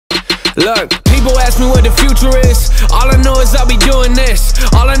Look, people ask me what the future is. All I know is I'll be doing this.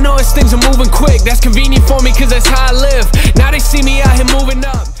 All I know is things are moving quick. That's convenient for me cause that's how I live. Now they see me out here moving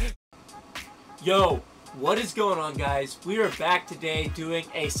up. Yo, what is going on, guys? We are back today doing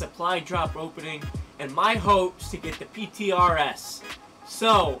a supply drop opening and my hopes to get the PTRS.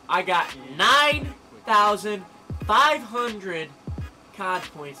 So I got 9,500 COD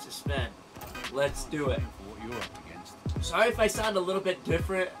points to spend. Let's do it. Sorry if I sound a little bit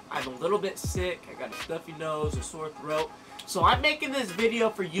different. I'm a little bit sick. I got a stuffy nose, a sore throat. So I'm making this video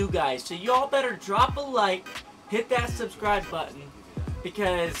for you guys. So y'all better drop a like, hit that subscribe button,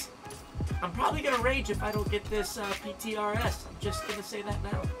 because I'm probably going to rage if I don't get this PTRS. I'm just going to say that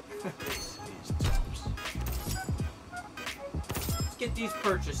now. Let's get these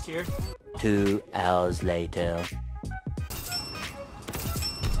purchased here. 2 hours later.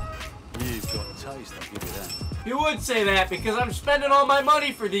 You've got a taste, I'll give you that. You would say that because I'm spending all my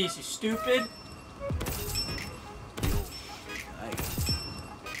money for these, you stupid.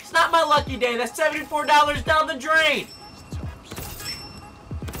 It's not my lucky day. That's $74 down the drain.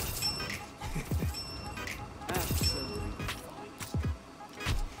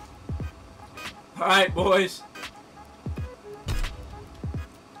 Alright, boys.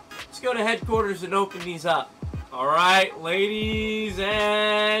 Let's go to headquarters and open these up. Alright, ladies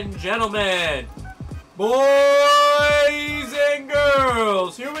and gentlemen. Boys and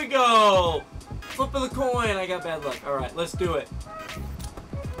girls. Here we go. Flip of the coin. I got bad luck. Alright, let's do it.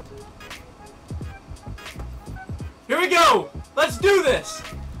 Here we go. Let's do this.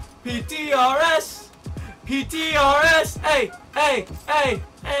 PTRS. PTRS. Hey, hey, hey,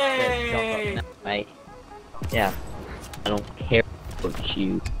 hey. Right? Yeah. I don't care about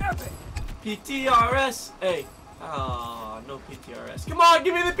you. PTRS. Hey. Oh, no PTRS. Come on,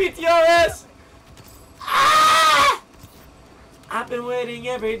 give me the PTRS. Ah! I've been waiting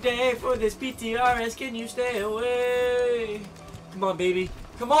every day for this PTRS. Can you stay away? Come on, baby.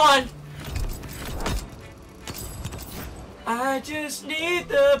 Come on. I just need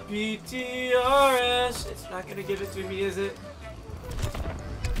the PTRS. It's not gonna give it to me, is it?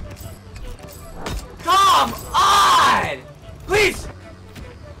 Come on! Please!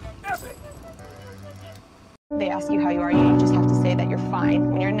 They ask you how you are, you just have to say that you're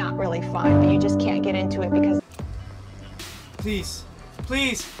fine when you're not really fine, but you just can't get into it because... Please.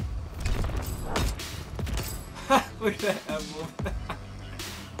 Please! Look at that emblem.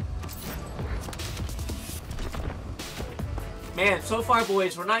 Man, so far,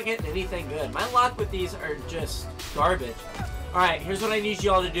 boys, we're not getting anything good. My luck with these are just garbage. Alright, here's what I need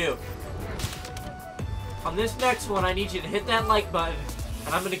y'all to do. On this next one, I need you to hit that like button,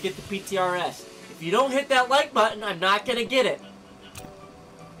 and I'm going to get the PTRS. If you don't hit that like button, I'm not going to get it.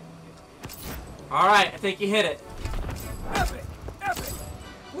 Alright, I think you hit it.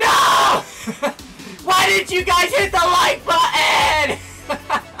 No! Why didn't you guys hit the like button?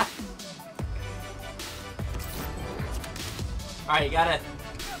 Alright, you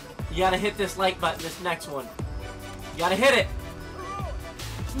gotta hit this like button, this next one. You gotta hit it.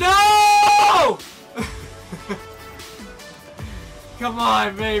 No! Come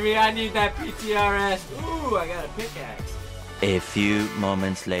on, baby. I need that PTRS. Ooh, I got a pickaxe. A few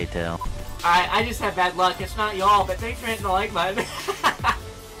moments later. Alright, I just had bad luck. It's not y'all, but thanks for hitting the like button.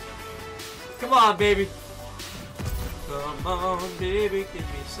 Come on, baby. Come on, baby. Give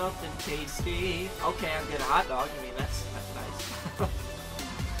me something tasty. Okay, I'm getting a hot dog. I mean, that's nice.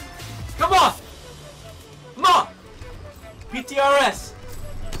 Come on! Come on! PTRS!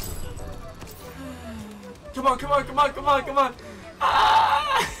 Come on, come on, come on, come on, come on!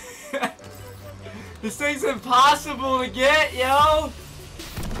 Ah! This thing's impossible to get, yo!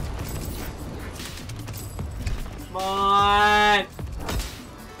 Come on!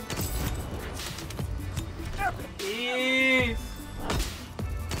 Please!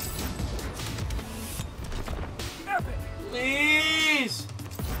 Please!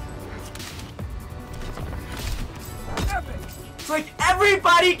 It's like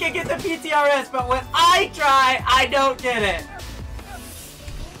everybody can get the PTRS, but when I try, I don't get it.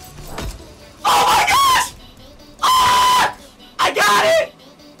 Oh my gosh! Ah! I got it!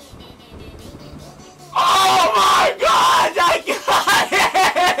 Oh my gosh! I got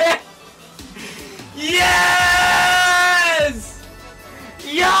it! Yes!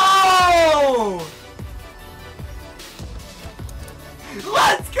 Yo!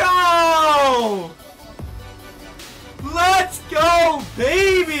 Let's go! Let's go,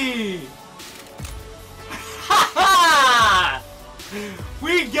 baby! Ha ha!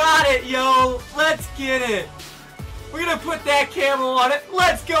 We got it, yo! Let's get it! We're gonna put that camera on it.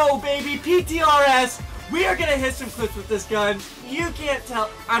 Let's go, baby! PTRS We are gonna hit some clips with this gun. You can't tell.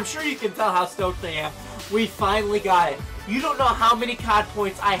 I'm sure you can tell how stoked I am. We finally got it. You don't know how many COD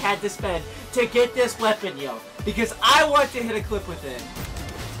points I had to spend to get this weapon, yo. Because I want to hit a clip with it.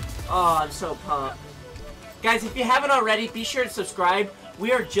 Oh, I'm so pumped. Guys, if you haven't already, be sure to subscribe.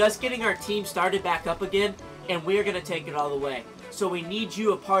 We are just getting our team started back up again, and we are going to take it all the way. So we need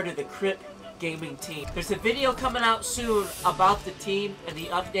you a part of the Crip Gaming team. There's a video coming out soon about the team and the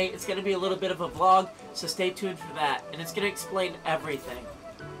update. It's going to be a little bit of a vlog, so stay tuned for that. And it's going to explain everything.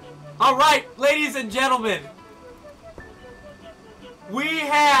 Alright, ladies and gentlemen. We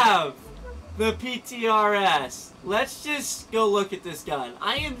have the PTRS. Let's just go look at this gun.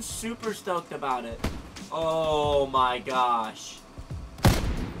 I am super stoked about it. Oh my gosh.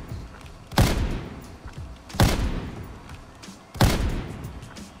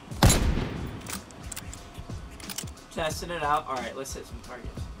 Testing it out. Alright, let's hit some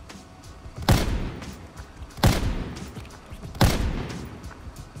targets.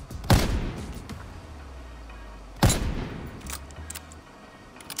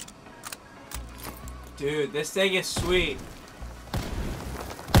 Dude, this thing is sweet.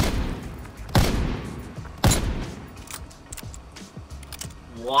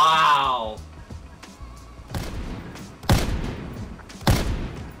 Wow.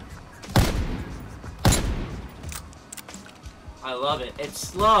 I love it. It's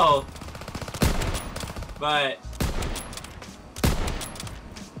slow, but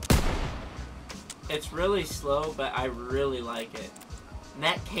it's really slow, but I really like it. And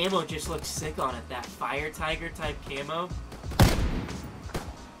that camo just looks sick on it. That Fire Tiger type camo.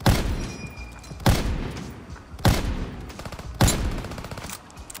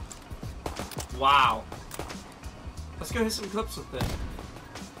 Wow. Let's go hit some clips with it.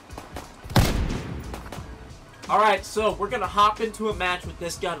 Alright, so we're going to hop into a match with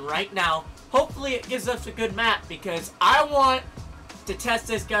this gun right now. Hopefully it gives us a good map because I want to test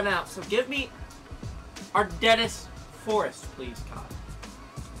this gun out. So give me our Dennis Forest, please, COD.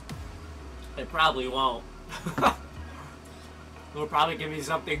 It probably won't. It'll probably give me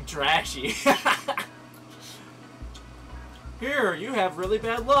something trashy. Here, you have really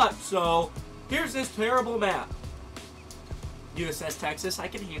bad luck, so here's this terrible map. USS Texas, I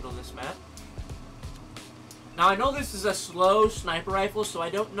can handle this map. Now, I know this is a slow sniper rifle, so I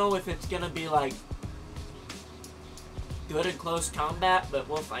don't know if it's gonna be, like, good in close combat, but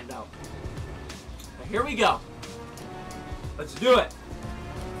we'll find out. But here we go. Let's do it.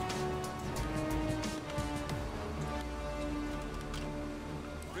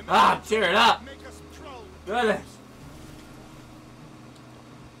 Ah, I'm tearing up. Goodness.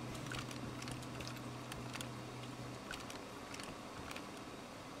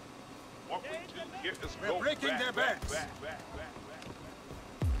 We're breaking their backs.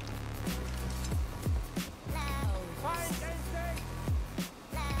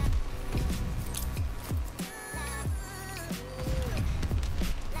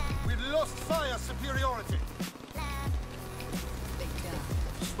 We lost fire superiority.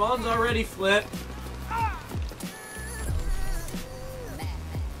 Spawn's already flipped.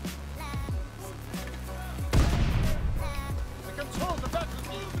 We control the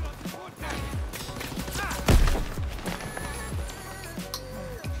battlefield.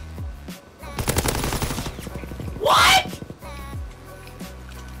 What?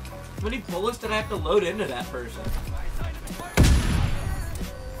 How many bullets did I have to load into that person?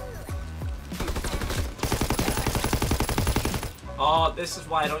 Oh, this is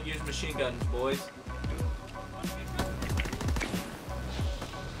why I don't use machine guns, boys.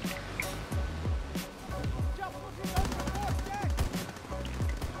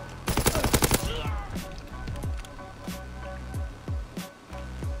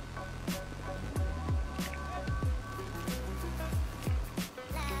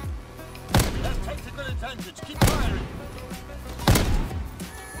 We have tactical advantage. Keep firing.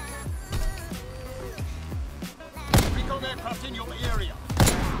 Recon aircraft in your area.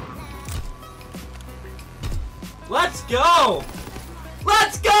 Let's go!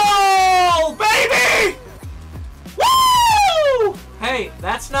 Let's go! Baby! Woo! Hey,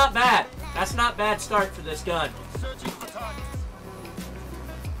 that's not bad. That's not bad start for this gun. Searching for targets.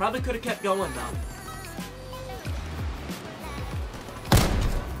 Probably could have kept going though.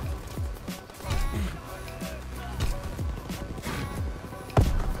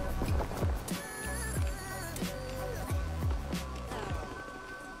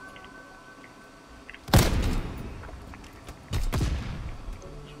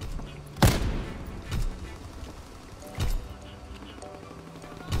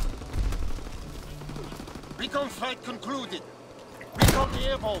 Recon flight concluded. Recon the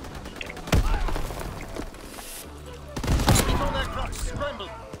airborne. Scramble.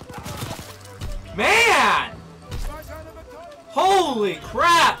 Man! Holy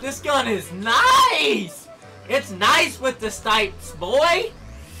crap, this gun is nice! It's nice with the snipes, boy!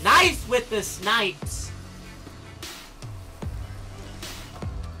 Nice with the snipes.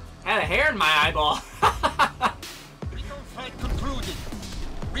 Had a hair in my eyeball. Recon flight concluded.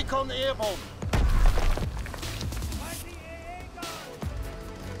 Recon airborne.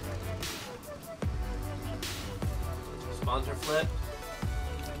 Sponsor flip.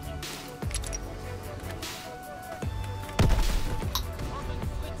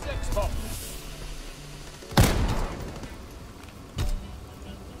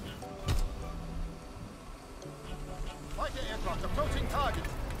 Fighter aircraft approaching target.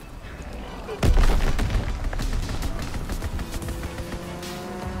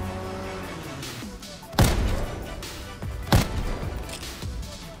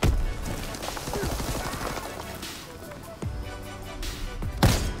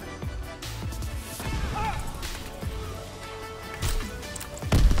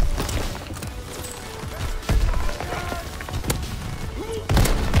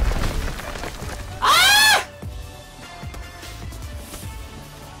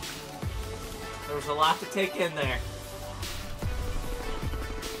 There's a lot to take in there.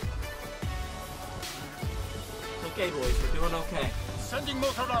 Okay, boys, we're doing okay. Sending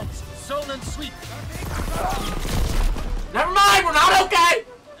motor rounds. Zone and sweep. Never mind, we're not okay!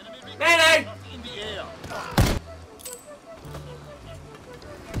 Enemy Mayday! in the air.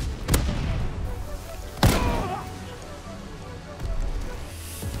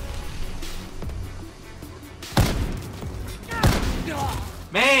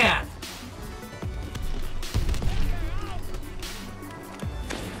 Man!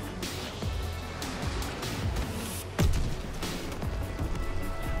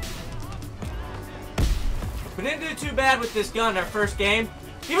 We didn't do too bad with this gun our first game.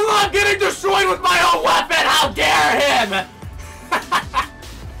 Even though I'm getting destroyed with my own weapon, how dare him!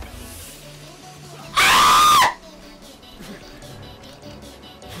 Ah!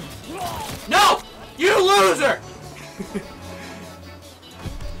 No! You loser!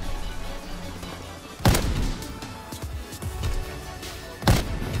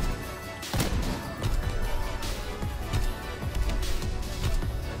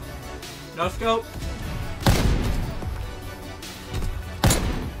 No scope.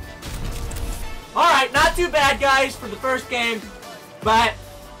 Alright, not too bad, guys, for the first game. But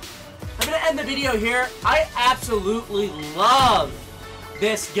I'm going to end the video here. I absolutely love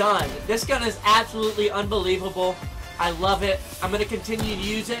this gun. This gun is absolutely unbelievable. I love it. I'm going to continue to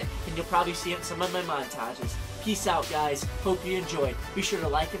use it, and you'll probably see it in some of my montages. Peace out, guys. Hope you enjoyed. Be sure to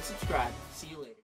like and subscribe.